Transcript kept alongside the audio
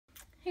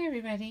Hey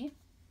everybody.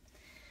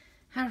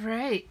 All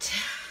right.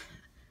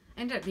 I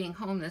ended up being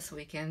home this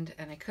weekend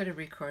and I could have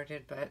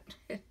recorded, but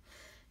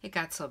it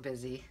got so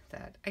busy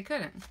that I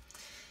couldn't.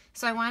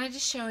 So I wanted to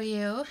show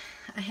you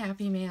a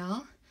Happy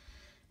Mail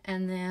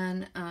and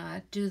then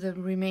do the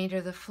remainder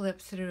of the flip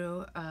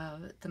through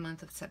of the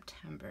month of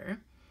September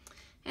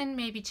and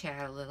maybe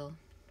chat a little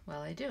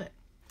while I do it.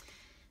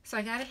 So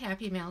I got a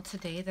Happy Mail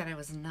today that I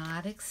was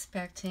not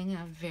expecting.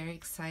 I'm very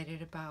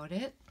excited about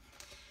it.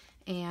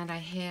 And I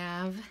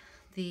have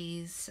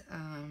these,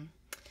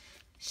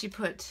 she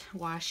put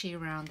washi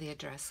around the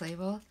address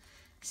label.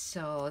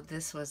 So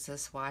this was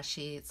this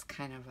washi. It's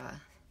kind of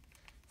a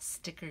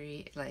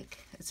stickery, like,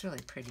 it's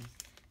really pretty.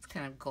 It's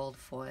kind of gold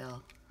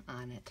foil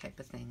on it type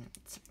of thing.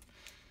 It's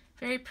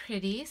very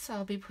pretty, so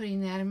I'll be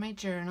putting that in my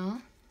journal.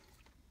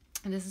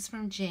 And this is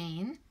from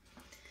Jane.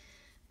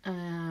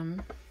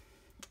 And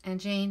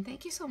Jane,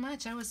 thank you so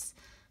much. I was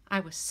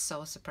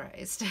so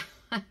surprised.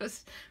 I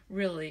was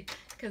really,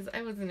 because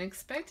I wasn't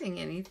expecting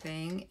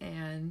anything,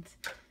 and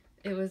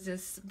it was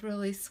just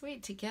really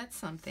sweet to get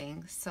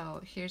something.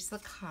 So here's the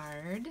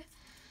card,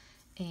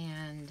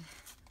 and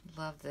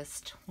love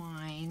this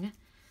twine.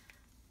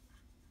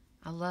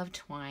 I love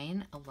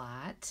twine a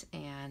lot,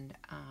 and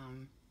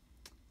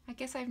I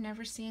guess I've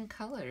never seen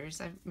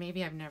colors.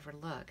 Maybe I've never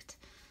looked.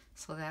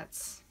 So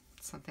that's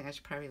something I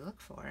should probably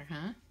look for,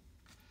 huh?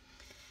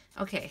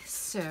 Okay,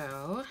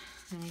 so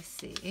let me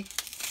see.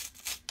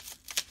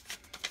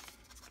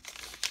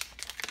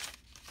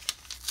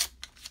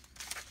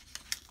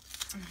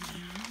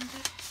 And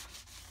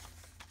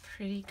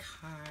pretty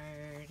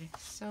card,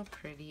 so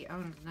pretty.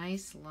 Oh,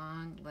 nice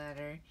long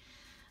letter.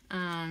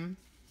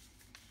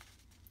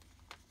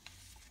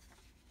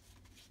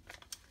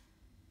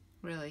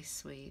 Really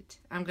sweet.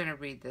 I'm gonna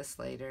read this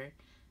later,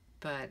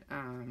 but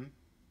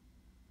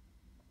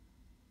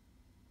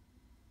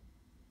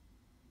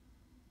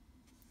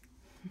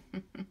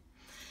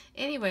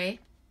anyway,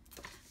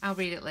 I'll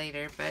read it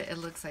later, but it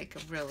looks like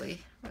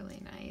really,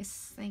 really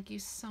nice. Thank you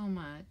so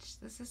much.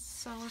 This is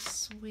so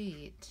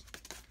sweet.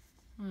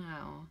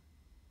 Wow.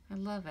 I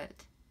love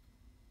it.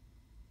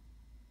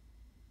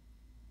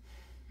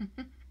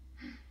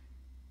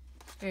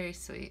 Very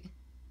sweet.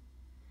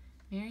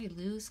 Mary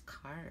Lou's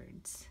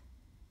cards.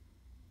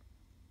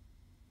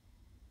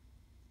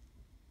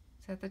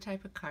 Is that the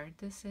type of card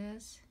this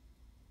is?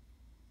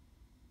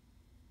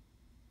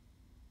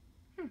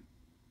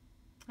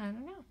 I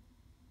don't know.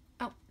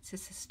 Oh, it's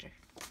his sister.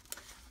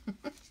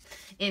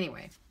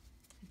 Anyway,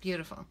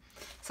 beautiful.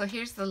 So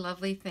here's the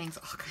lovely things,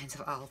 all kinds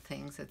of owl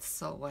things. It's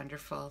so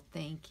wonderful.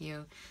 Thank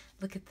you.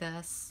 Look at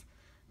this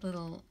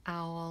little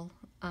owl.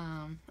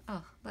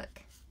 Oh,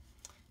 look.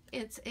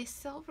 It's a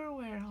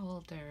silverware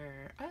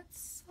holder.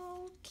 That's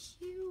so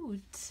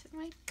cute.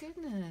 My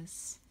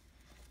goodness.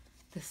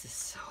 This is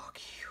so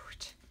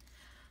cute.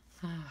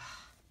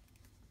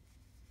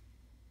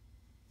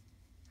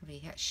 I'll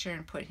be sure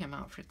and put him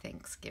out for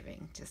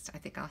Thanksgiving. I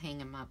think I'll hang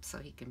him up so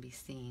he can be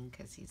seen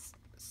because he's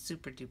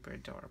super duper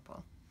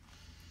adorable.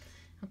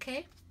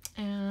 Okay,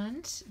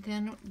 and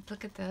then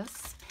look at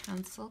this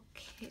pencil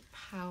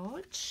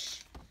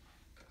pouch.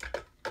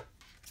 Let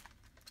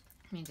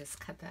me just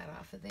cut that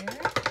off of there.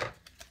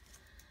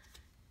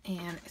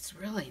 And it's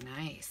really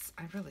nice.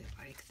 I really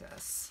like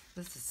this.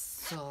 This is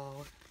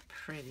so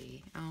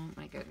pretty. Oh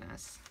my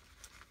goodness.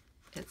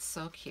 It's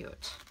so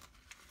cute.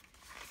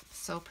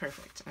 So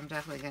perfect. I'm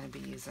definitely going to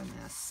be using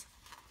this.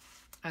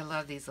 I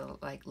love these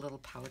little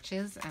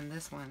pouches, and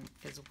this one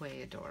is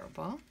way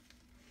adorable.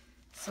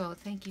 So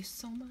thank you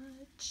so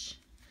much.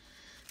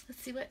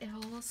 Let's see what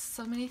else.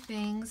 So many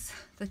things.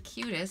 The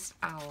cutest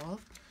owl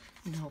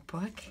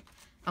notebook.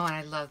 Oh, and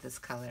I love this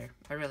color.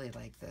 I really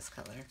like this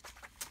color.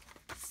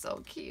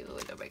 So cute.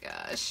 Oh my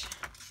gosh.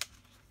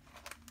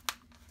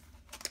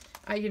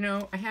 You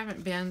know, I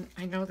haven't been,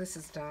 I know this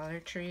is Dollar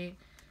Tree,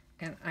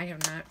 and I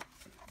have not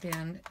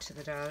been to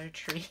the Dollar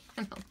Tree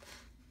in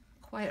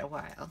quite a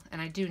while,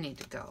 and I do need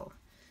to go.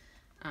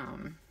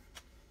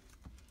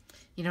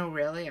 You know,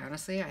 really,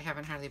 honestly, I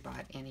haven't hardly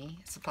bought any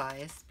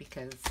supplies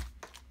because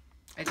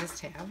I just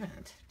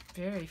haven't.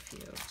 Very few.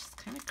 Just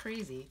kind of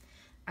crazy.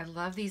 I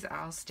love these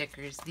owl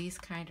stickers. These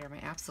kind are my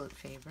absolute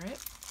favorite.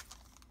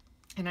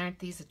 And aren't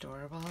these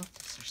adorable?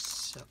 These are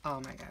so,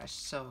 oh my gosh,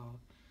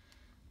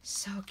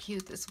 so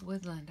cute. This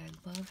woodland,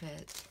 I love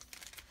it.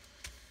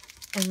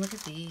 And look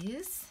at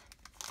these.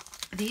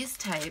 These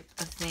type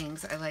of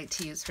things I like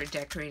to use for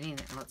decorating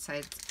the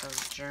outsides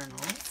of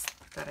journals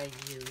that I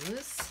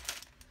use.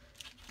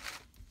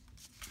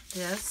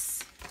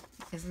 This,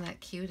 isn't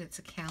that cute? It's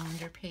a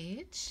calendar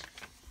page.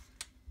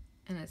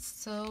 And it's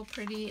so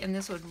pretty. And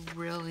this would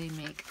really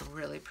make a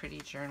really pretty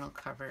journal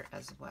cover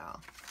as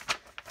well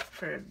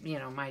for, you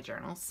know, my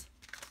journals.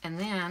 And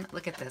then,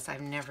 look at this.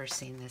 I've never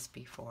seen this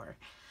before.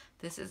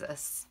 This is a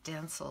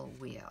stencil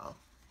wheel.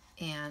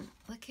 And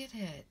look at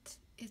it.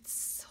 It's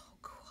so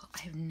cool.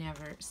 I've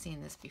never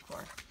seen this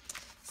before.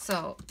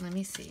 So let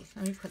me see.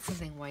 Let me put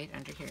something white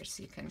under here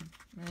so you can,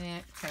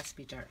 it has to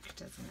be dark,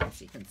 doesn't it?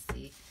 So you can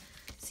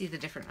see the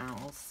different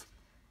owls.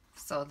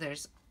 So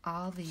there's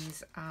all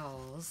these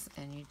owls,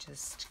 and you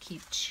just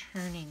keep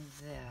churning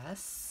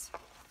this.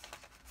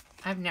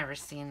 I've never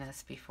seen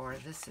this before.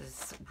 This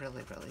is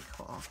really, really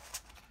cool.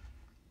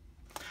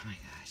 Oh my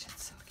gosh,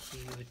 it's so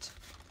cute.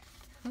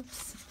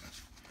 Oops.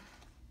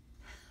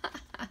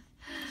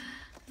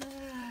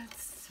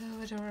 It's so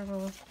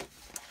adorable.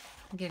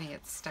 I'm getting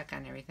it stuck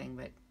on everything,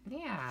 but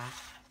yeah.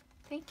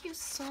 Thank you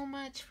so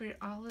much for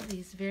all of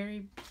these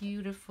very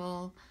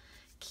beautiful,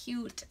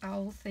 cute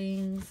owl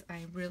things.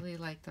 I really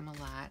like them a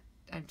lot.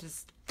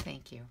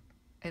 Thank you.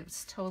 It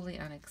was totally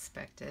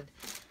unexpected,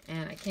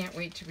 and I can't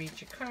wait to read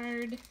your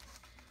card.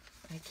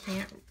 I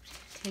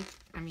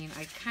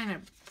kind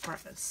of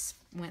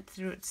went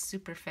through it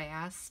super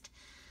fast,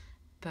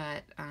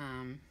 but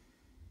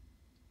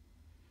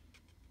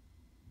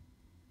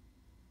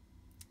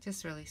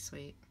just really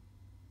sweet.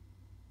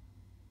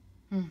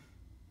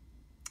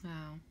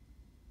 Wow.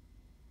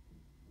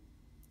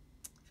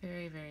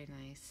 Very, very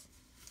nice.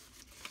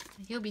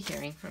 You'll be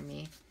hearing from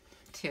me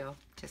too,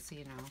 just so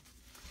you know.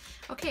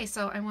 Okay,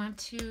 so I want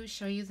to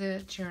show you the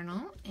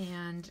journal,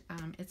 and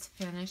it's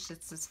finished.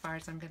 It's as far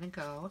as I'm going to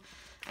go.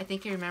 I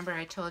think you remember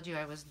I told you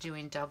I was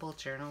doing double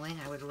journaling.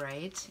 I would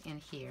write in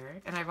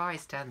here, and I've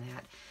always done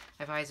that.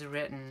 I've always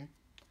written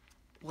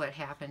what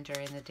happened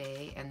during the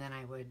day, and then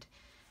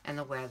and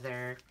the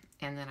weather,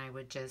 and then I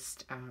would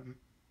just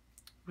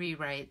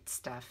rewrite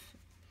stuff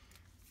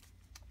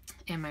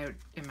in my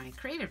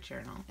creative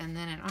journal. And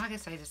then in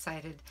August I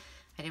decided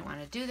I didn't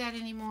want to do that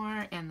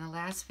anymore, and the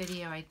last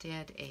video I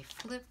did a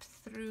flip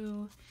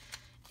through,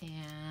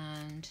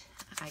 and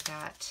I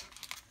got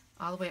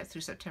all the way up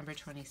through September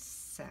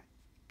 22nd,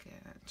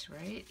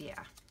 right?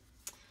 Yeah.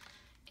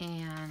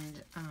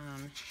 And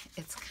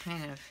it's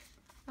kind of,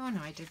 oh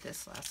no, I did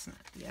this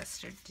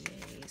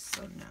yesterday,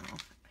 so no.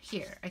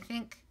 Here, I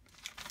think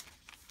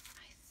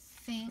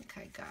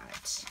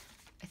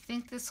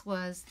this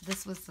was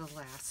the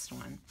last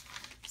one.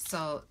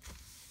 So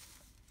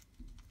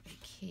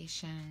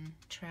vacation,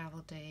 travel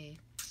day.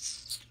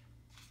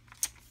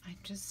 I'm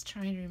just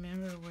trying to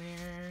remember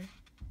where.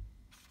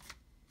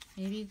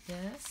 Maybe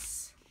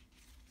this.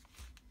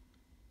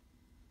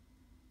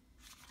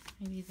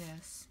 Maybe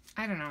this.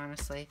 I don't know,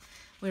 honestly.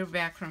 We were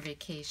back from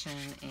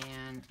vacation,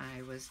 and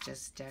I was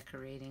just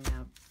decorating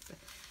up.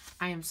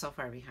 I am so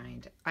far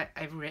behind.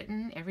 I've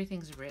written,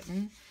 everything's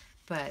written,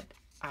 but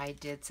I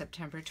did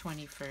September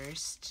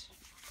 21st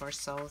or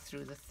so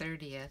through the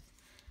 30th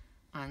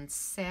on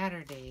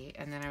Saturday,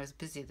 and then I was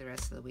busy the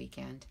rest of the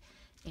weekend.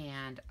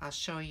 And I'll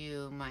show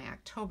you my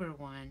October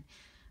one.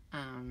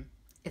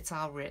 It's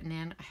all written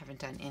in. I haven't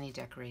done any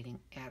decorating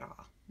at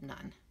all.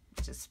 None.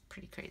 Which is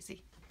pretty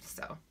crazy.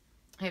 So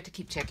I have to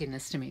keep checking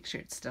this to make sure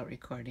it's still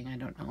recording. I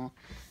don't know.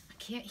 I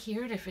can't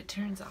hear it if it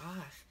turns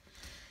off.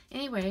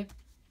 Anyway,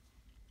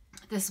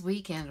 this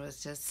weekend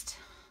was just,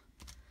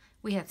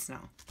 we had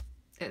snow.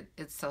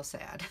 It's so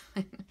sad.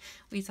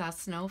 We saw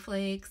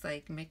snowflakes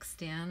like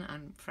mixed in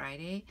on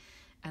Friday,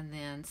 and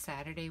then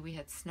Saturday we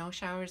had snow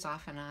showers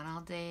off and on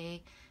all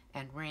day,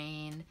 and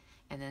rain,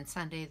 and then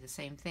Sunday the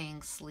same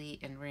thing,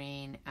 sleet and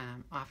rain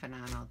off and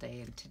on all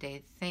day. And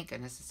today, thank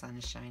goodness, the sun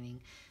is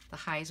shining. The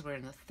highs were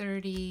in the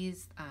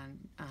 30s on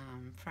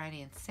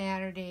Friday and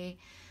Saturday,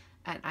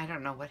 and I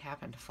don't know what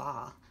happened to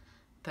fall,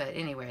 but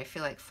anyway, I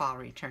feel like fall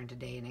returned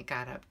today, and it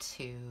got up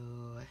to,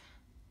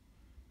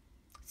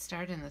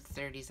 started in the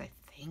 30s. I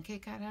think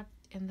it got up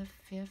in the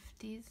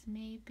 50s,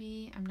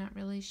 maybe. I'm not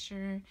really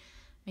sure.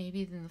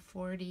 Maybe in the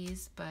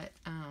 40s, but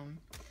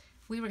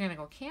we were going to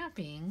go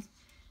camping,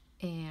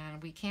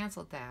 and we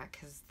canceled that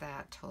because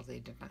that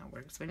totally did not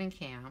work. So we didn't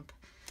camp,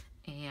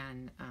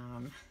 and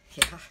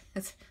yeah,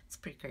 it's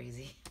pretty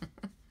crazy.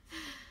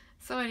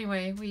 So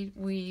anyway,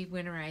 we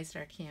winterized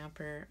our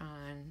camper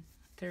on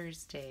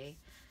Thursday,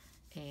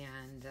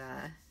 and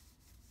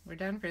we're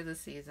done for the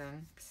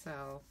season.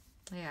 So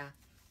yeah.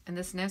 And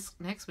this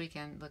next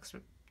weekend looks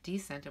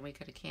decent, and we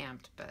could have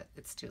camped, but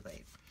it's too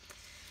late.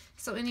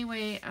 So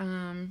anyway,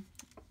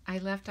 I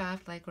left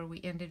off like where we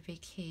ended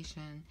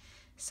vacation.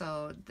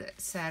 So the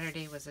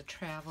Saturday was a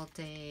travel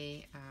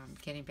day,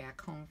 getting back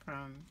home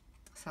from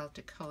South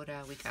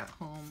Dakota. We got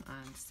home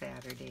on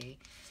Saturday,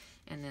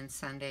 and then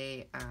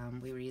Sunday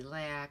we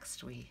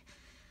relaxed. We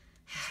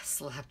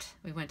slept.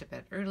 We went to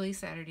bed early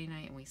Saturday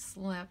night, and we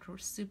slept. We're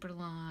super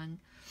long.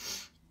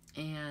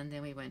 And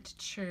then we went to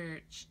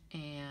church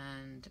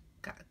and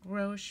got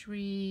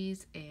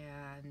groceries,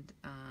 and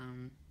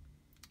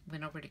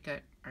went over to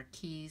get our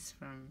keys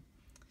from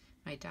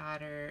my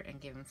daughter and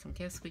give them some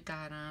gifts we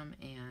got them,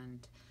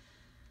 and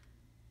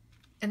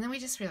then we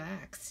just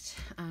relaxed.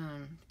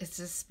 It's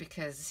just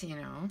because, you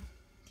know,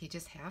 you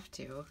just have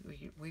to.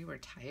 We were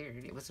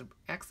tired. It was an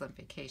excellent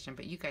vacation,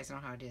 but you guys know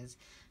how it is.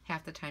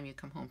 Half the time you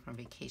come home from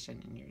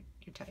vacation and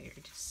you're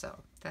tired. So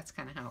that's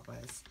kind of how it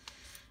was.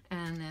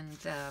 And then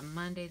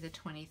Monday the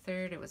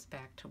 23rd, it was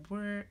back to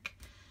work.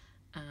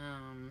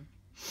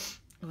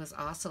 It was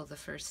also the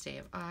first day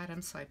of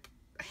autumn, so I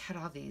had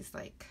all these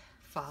like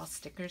fall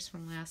stickers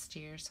from last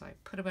year, so I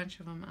put a bunch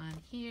of them on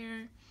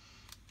here.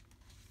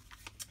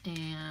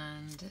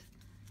 And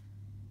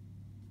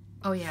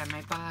Oh yeah,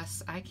 my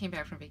boss, I came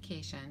back from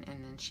vacation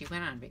and then she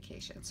went on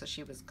vacation. So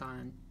she was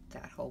gone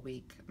that whole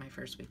week, my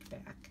first week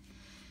back.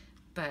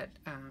 But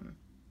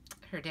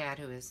her dad,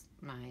 who is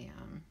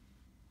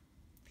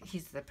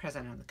he's the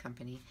president of the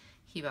company,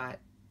 he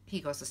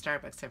goes to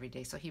Starbucks every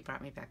day. So he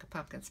brought me back a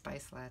pumpkin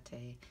spice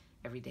latte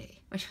every day,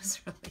 which was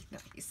really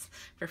nice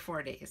for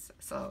 4 days.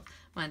 So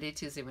Monday,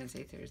 Tuesday,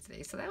 Wednesday,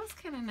 Thursday. So that was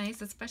kind of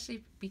nice,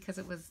 especially because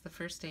it was the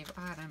first day of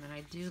autumn and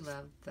I do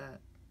love the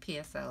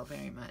PSL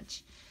very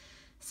much.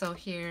 So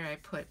here I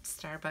put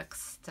Starbucks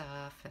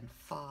stuff and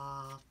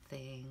fall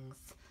things.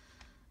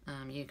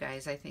 You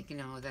guys, I think you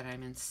know that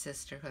I'm in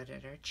Sisterhood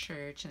at our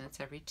church, and it's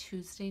every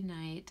Tuesday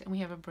night. And we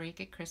have a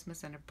break at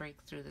Christmas and a break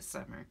through the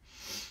summer.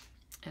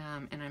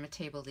 And I'm a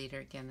table leader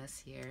again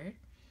this year.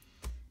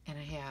 And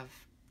I have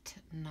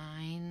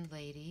 9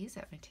 ladies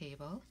at my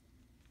table.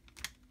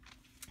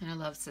 And I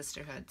love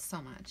Sisterhood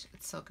so much.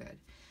 It's so good.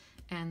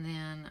 And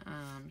then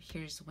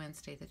here's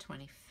Wednesday the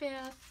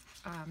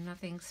 25th.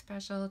 Nothing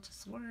special,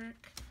 just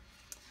work.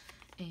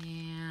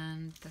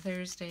 And the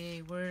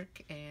Thursday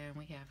work, and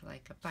we have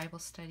like a Bible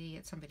study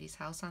at somebody's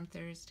house on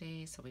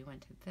Thursday, so we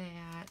went to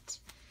that.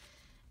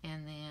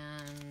 And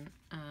then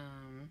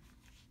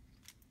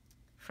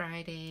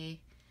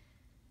Friday,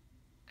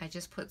 I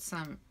just put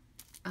some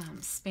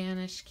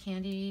Spanish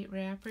candy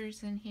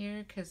wrappers in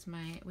here because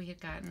we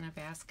had gotten a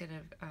basket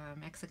of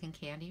Mexican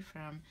candy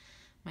from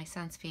my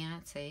son's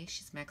fiance.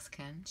 She's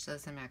Mexican. She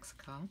lives in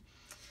Mexico.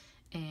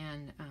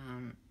 And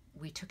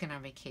we took it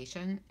on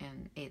vacation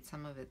and ate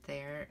some of it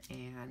there.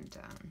 And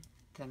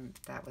then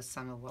that was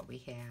some of what we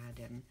had.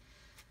 And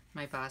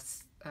my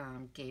boss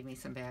gave me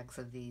some bags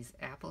of these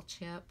apple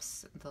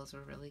chips. Those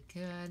were really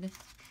good.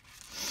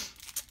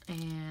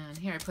 And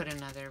here I put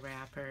another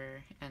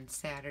wrapper. And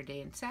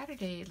Saturday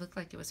it looked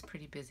like it was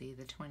pretty busy,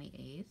 the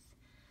 28th.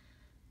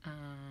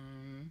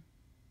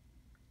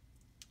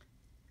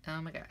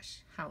 Oh my gosh,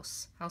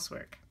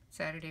 housework.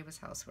 Saturday was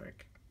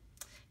housework.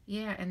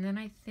 Yeah, and then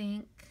I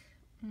think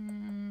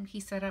he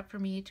set up for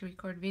me to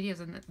record videos,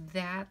 and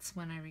that's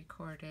when I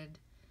recorded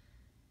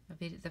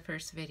the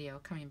first video,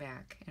 coming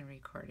back and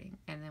recording.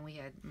 And then we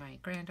had my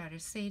granddaughter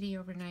Sadie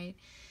overnight,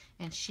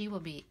 and she will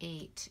be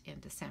 8 in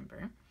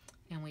December.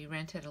 And we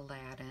rented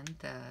Aladdin,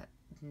 the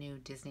new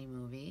Disney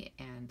movie,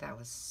 and that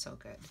was so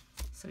good.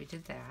 So we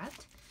did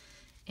that.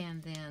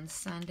 And then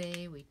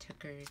Sunday we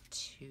took her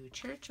to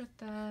church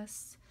with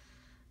us.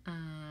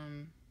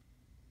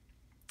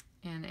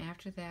 And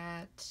after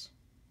that,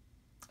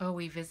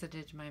 we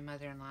visited my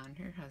mother-in-law and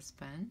her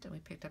husband, and we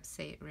picked up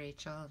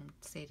Rachel, and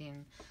Sadie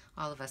and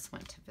all of us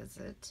went to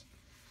visit.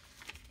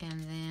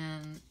 And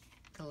then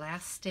the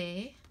last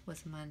day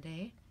was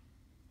Monday,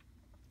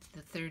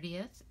 the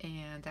 30th,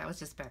 and that was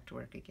just back to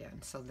work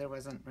again. So there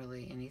wasn't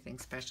really anything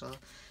special.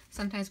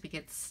 Sometimes we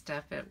get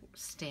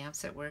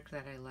stamps at work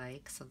that I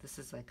like. So this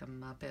is like a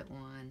Muppet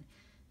one,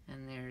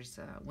 and there's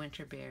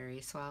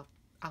Winterberry. So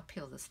I'll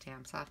peel the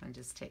stamps off and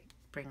just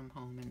bring them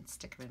home and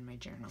stick them in my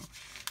journal.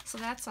 So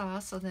that's all.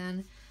 So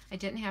then I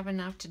didn't have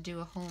enough to do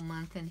a whole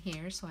month in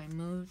here, so I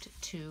moved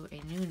to a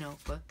new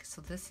notebook.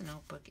 So this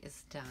notebook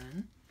is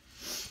done.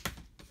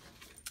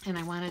 And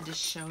I wanted to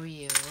show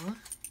you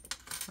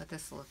what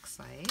this looks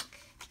like.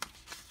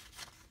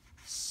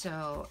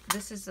 So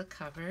this is the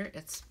cover.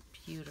 It's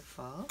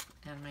beautiful.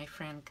 And my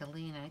friend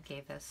Galena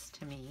gave this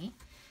to me.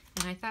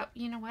 And I thought,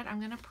 you know what, I'm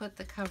going to put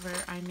the cover.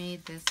 I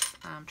made this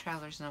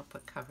Traveler's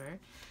Notebook cover.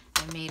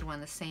 I made one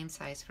the same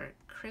size for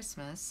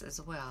Christmas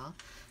as well.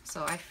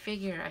 So I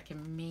figure I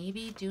can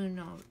maybe do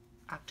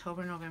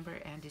October, November,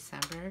 and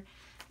December.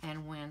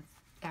 And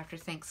after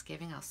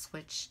Thanksgiving, I'll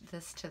switch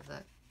this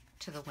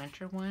to the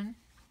winter one.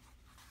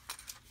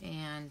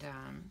 And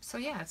so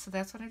yeah, so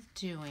that's what I'm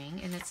doing.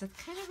 And it's a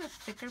kind of a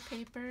thicker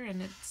paper,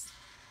 and it's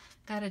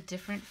got a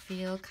different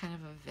feel, kind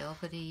of a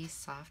velvety,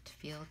 soft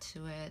feel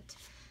to it.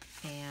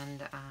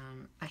 And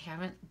I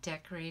haven't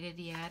decorated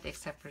yet,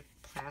 except for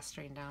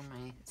plastering down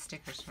my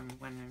stickers from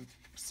when I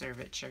serve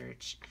at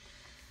church.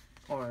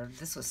 Or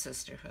this was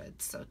Sisterhood,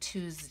 so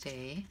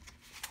Tuesday.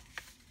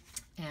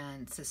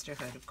 And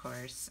Sisterhood, of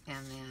course.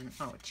 And then,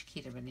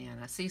 Chiquita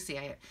Banana. So you see,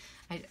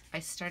 I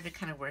started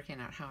kind of working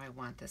out how I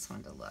want this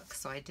one to look.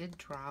 So I did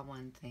draw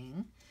one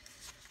thing.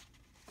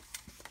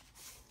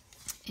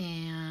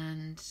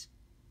 And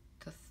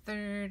the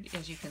third,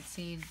 as you can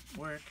see,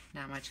 work,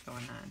 not much going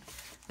on.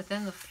 But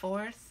then the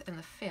 4th and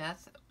the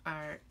 5th,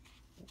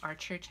 our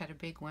church had a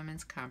big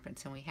women's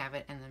conference, and we have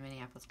it in the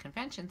Minneapolis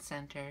Convention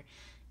Center,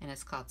 and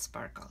it's called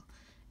Sparkle.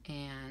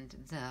 And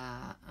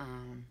the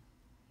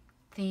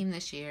theme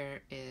this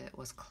year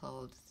was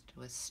Clothed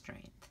with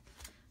Strength.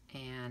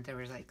 And there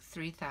were like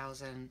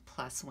 3,000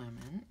 plus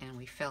women, and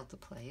we filled the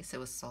place. It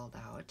was sold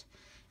out.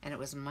 And it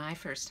was my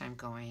first time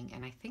going,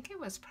 and I think it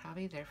was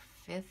probably their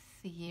 5th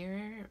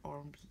year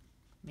or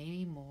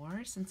maybe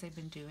more since they've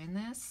been doing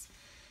this.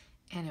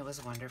 And it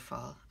was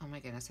wonderful. Oh my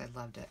goodness, I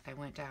loved it. I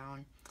went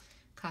down,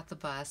 caught the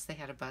bus. They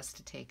had a bus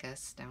to take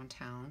us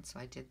downtown, so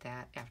I did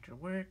that after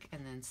work,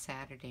 and then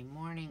Saturday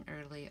morning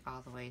early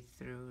all the way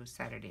through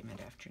Saturday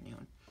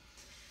mid-afternoon.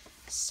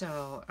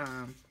 So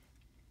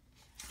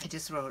I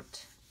just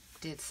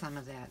did some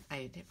of that.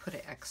 I put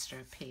an extra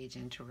page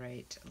in to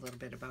write a little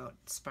bit about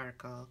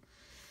Sparkle,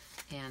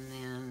 and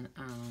then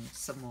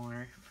some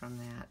more from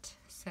that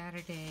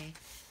Saturday.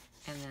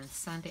 And then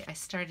Sunday I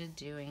started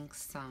doing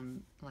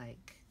some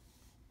like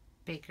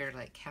bigger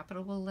like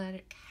capital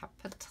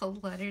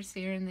letters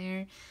here and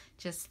there,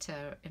 just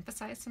to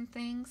emphasize some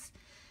things.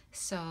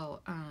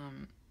 So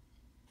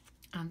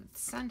on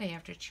Sunday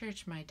after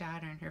church, my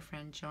daughter and her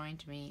friend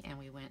joined me, and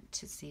we went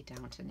to see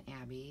Downton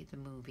Abbey, the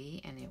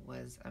movie, and it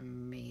was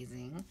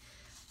amazing.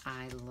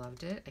 I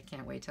loved it. I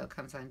can't wait till it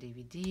comes on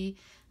DVD.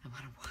 I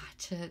want to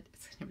watch it.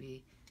 It's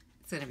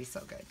gonna be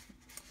so good.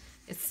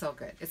 It's so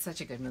good. It's such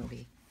a good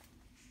movie.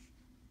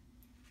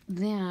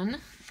 Then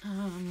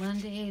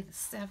Monday the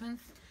 7th,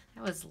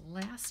 that was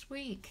last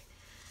week.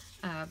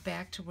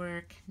 Back to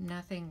work.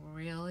 Nothing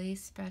really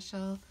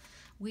special.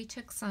 We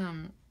took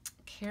some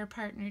care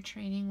partner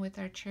training with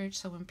our church,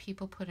 so when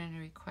people put in a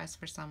request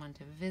for someone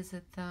to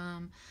visit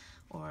them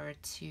or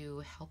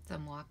to help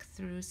them walk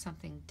through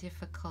something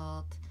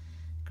difficult,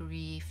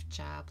 grief,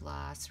 job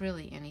loss,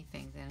 really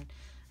anything,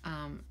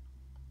 then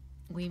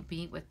we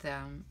meet with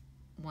them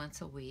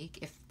once a week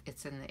if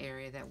it's in the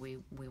area that we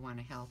want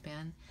to help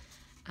in.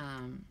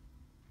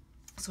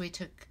 So we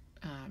took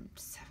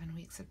 7 or 8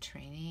 weeks of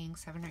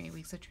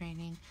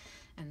training,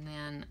 and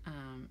then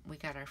we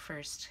got our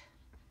first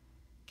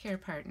care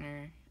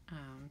partner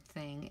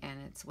thing, and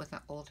it's with an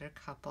older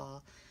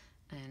couple,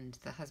 and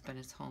the husband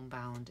is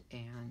homebound,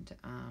 and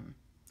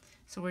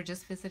so we're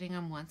just visiting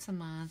them once a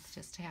month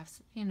just to have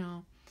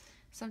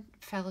some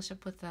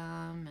fellowship with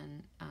them,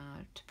 and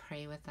to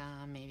pray with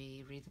them,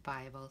 maybe read the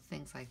Bible,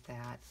 things like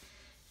that.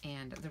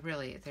 And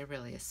they're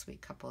really a sweet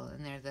couple,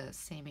 and they're the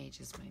same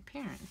age as my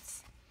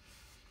parents,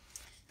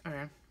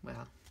 or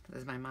well,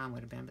 as my mom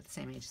would have been, but the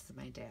same age as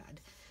my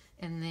dad.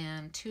 And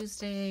then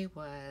Tuesday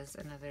was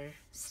another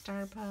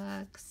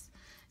Starbucks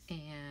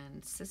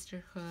and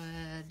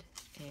sisterhood,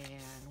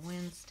 and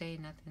Wednesday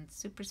nothing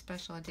super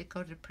special. I did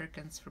go to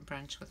Perkins for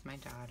brunch with my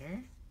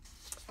daughter,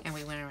 and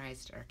we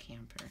winterized our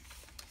camper.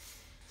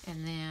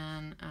 And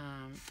then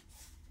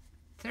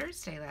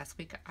Thursday last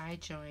week I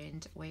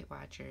joined Weight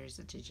Watchers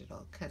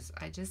Digital, because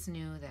I just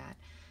knew that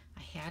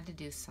I had to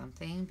do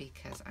something,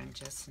 because I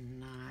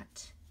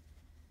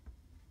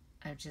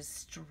just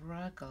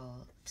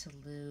struggle to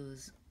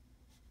lose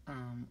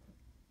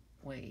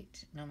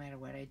weight no matter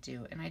what I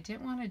do, and I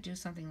didn't want to do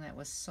something that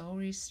was so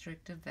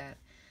restrictive that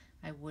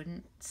I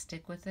wouldn't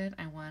stick with it.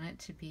 I want it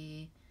to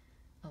be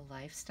a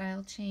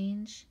lifestyle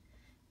change,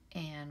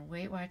 and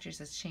Weight Watchers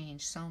has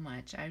changed so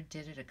much. I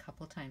did it a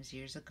couple times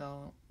years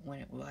ago when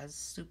it was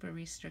super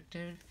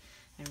restrictive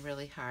and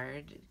really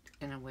hard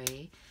in a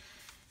way,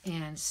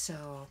 and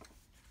so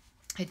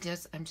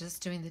I'm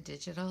just doing the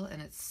digital,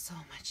 and it's so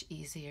much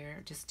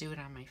easier. Just do it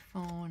on my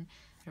phone.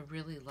 I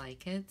really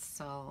like it,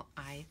 so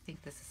I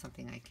think this is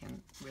something I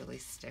can really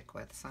stick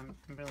with, so I'm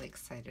really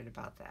excited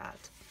about that.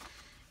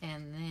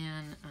 And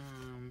then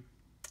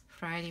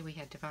Friday we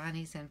had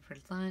Devani's in for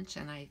lunch,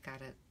 and I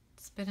got a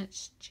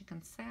spinach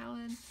chicken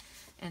salad,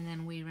 and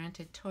then we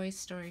rented Toy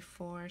Story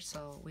 4,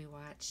 so we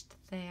watched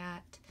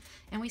that,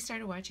 and we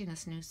started watching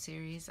this new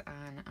series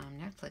on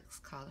Netflix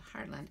called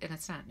Heartland, and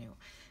it's not new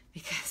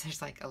because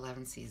there's like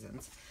 11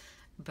 seasons,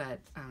 but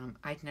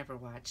I'd never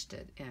watched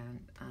it, and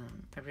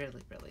I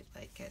really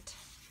like it.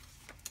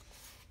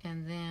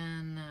 And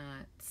then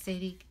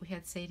we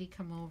had Sadie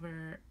come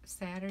over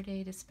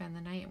Saturday to spend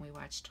the night, and we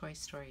watched Toy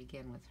Story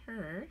again with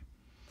her,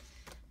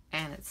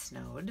 and it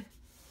snowed.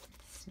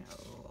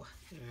 Snow.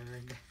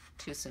 Ugh.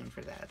 Too soon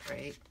for that,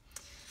 right?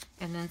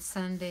 And then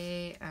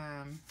Sunday,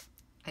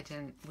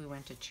 we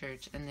went to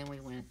church, and then we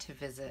went to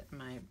visit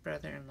my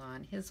brother-in-law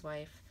and his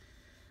wife,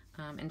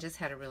 and just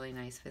had a really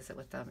nice visit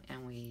with them.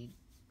 And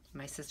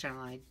my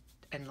sister-in-law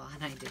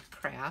and I did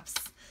crafts.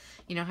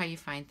 You know how you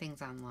find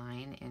things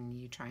online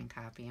and you try and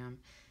copy them?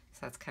 So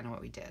that's kind of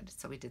what we did.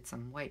 So we did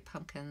some white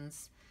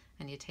pumpkins,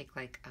 and you take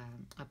like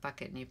a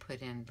bucket and you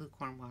put in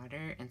lukewarm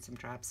water and some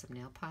drops of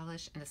nail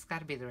polish, and it's got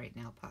to be the right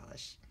nail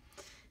polish.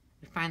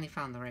 We finally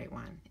found the right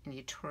one, and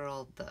you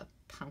twirl the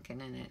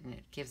pumpkin in it, and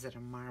it gives it a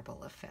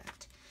marble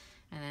effect.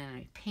 And then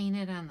I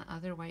painted on the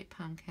other white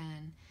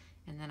pumpkin,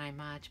 and then I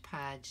Mod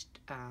Podged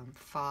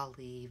fall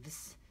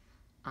leaves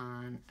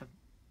on a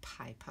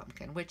pie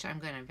pumpkin, which I'm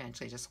going to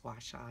eventually just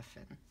wash off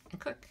and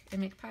cook and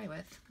make pie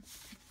with.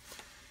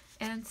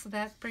 And so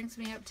that brings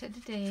me up to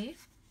today.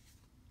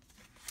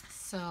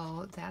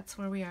 So that's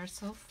where we are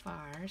so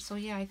far. So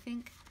yeah, I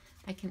think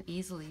I can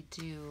easily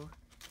do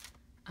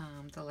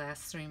the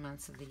last 3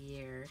 months of the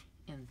year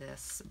in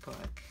this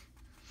book.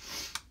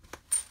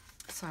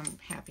 So I'm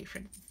happy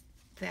for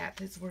that.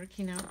 It's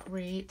working out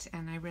great,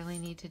 and I really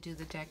need to do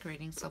the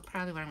decorating. So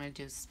probably what I'm going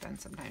to do is spend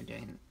some time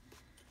doing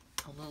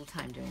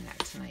that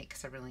tonight,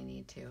 because I really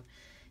need to.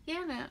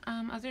 Yeah, no,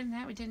 other than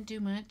that, we didn't do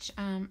much.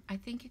 I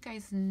think you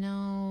guys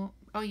know,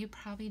 oh, you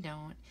probably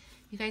don't.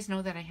 You guys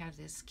know that I have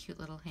this cute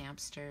little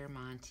hamster,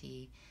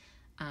 Monty,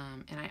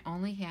 and I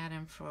only had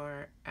him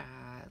for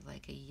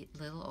like a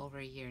little over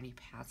a year, and he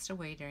passed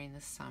away during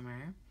the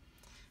summer.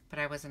 but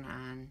I wasn't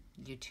on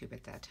YouTube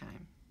at that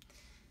time.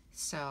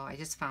 So I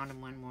just found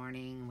him one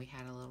morning. We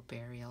had a little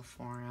burial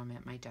for him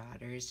at my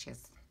daughter's. She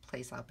has a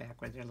place out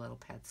back where their little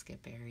pets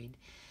get buried.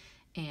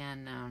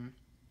 And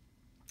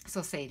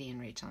so Sadie and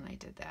Rachel and I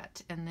did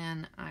that. And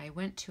then I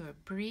went to a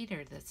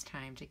breeder this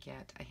time to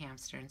get a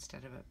hamster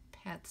instead of a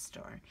pet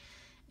store.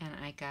 And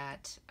I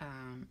got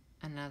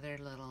another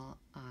little,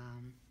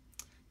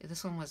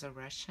 this one was a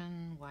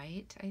Russian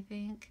white, I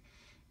think.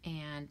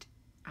 And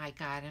I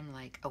got him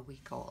like a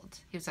week old.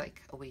 He was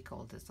like a week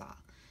old is all.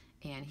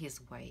 And he's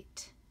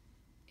white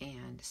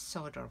and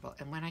so adorable.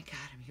 And when I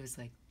got him, he was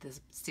like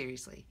this,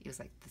 seriously, he was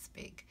like this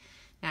big.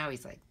 Now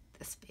he's like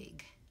this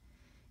big.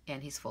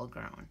 And he's full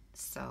grown.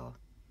 So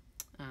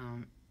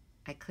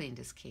I cleaned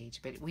his cage.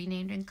 But we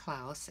named him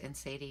Klaus, and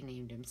Sadie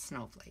named him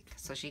Snowflake.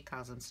 So she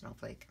calls him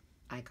Snowflake.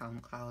 I call him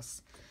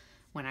Klaus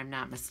when I'm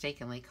not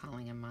mistakenly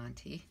calling him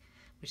Monty,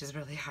 which is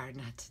really hard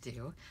not to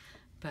do.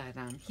 But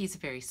he's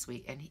very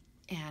sweet.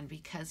 And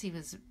because he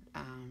was,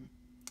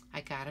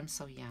 I got him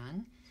so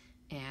young,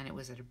 and it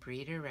was at a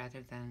breeder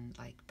rather than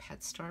like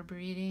pet store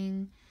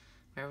breeding,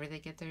 wherever they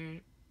get their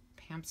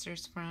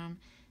hamsters from.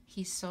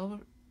 He's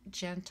so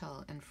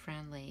gentle and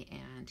friendly,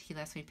 and he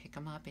lets me pick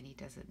him up, and he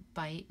doesn't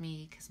bite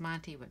me, because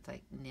Monty would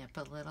like nip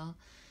a little.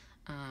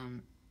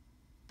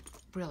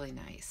 Really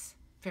nice.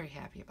 Very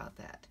happy about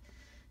that.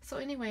 So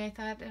anyway, I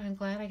thought I'm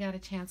glad I got a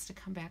chance to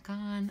come back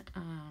on.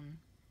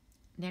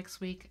 Next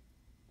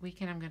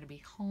weekend I'm going to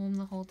be home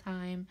the whole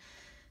time,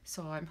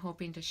 so I'm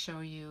hoping to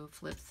show you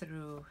flip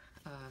through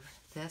of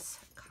this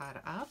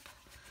caught up.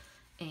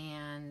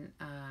 And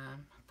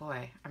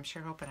boy, I'm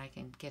sure hoping I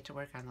can get to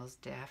work on those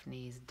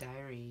Daphne's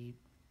Diary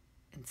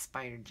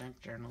inspired junk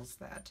journals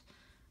that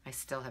I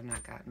still have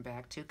not gotten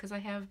back to, because I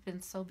have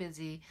been so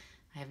busy.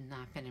 I have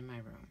not been in my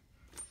room.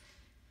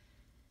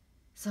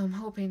 So I'm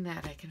hoping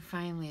that I can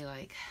finally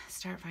like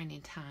start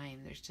finding time.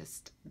 There's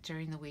just,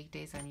 during the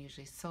weekdays I'm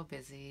usually so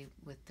busy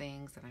with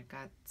things, and I've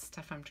got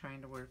stuff I'm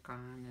trying to work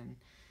on, and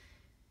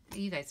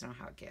you guys know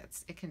how it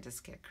gets. It can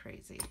just get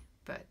crazy.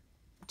 But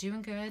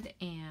doing good,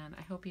 and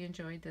I hope you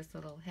enjoyed this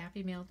little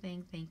Happy Mail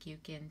thing. Thank you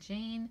again,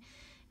 Jane,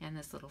 and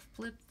this little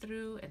flip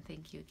through, and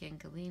thank you again,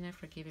 Galena,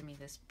 for giving me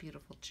this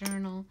beautiful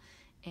journal.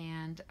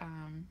 And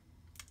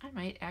I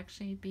might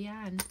actually be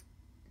on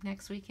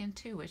next weekend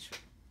too, which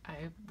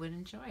I would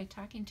enjoy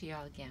talking to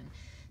y'all again.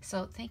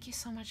 So thank you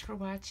so much for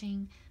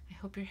watching. I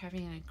hope you're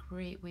having a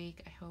great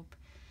week. I hope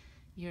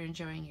you're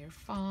enjoying your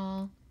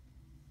fall.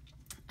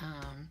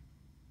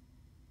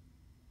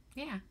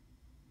 Yeah,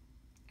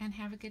 and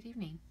have a good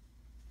evening.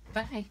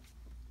 Bye.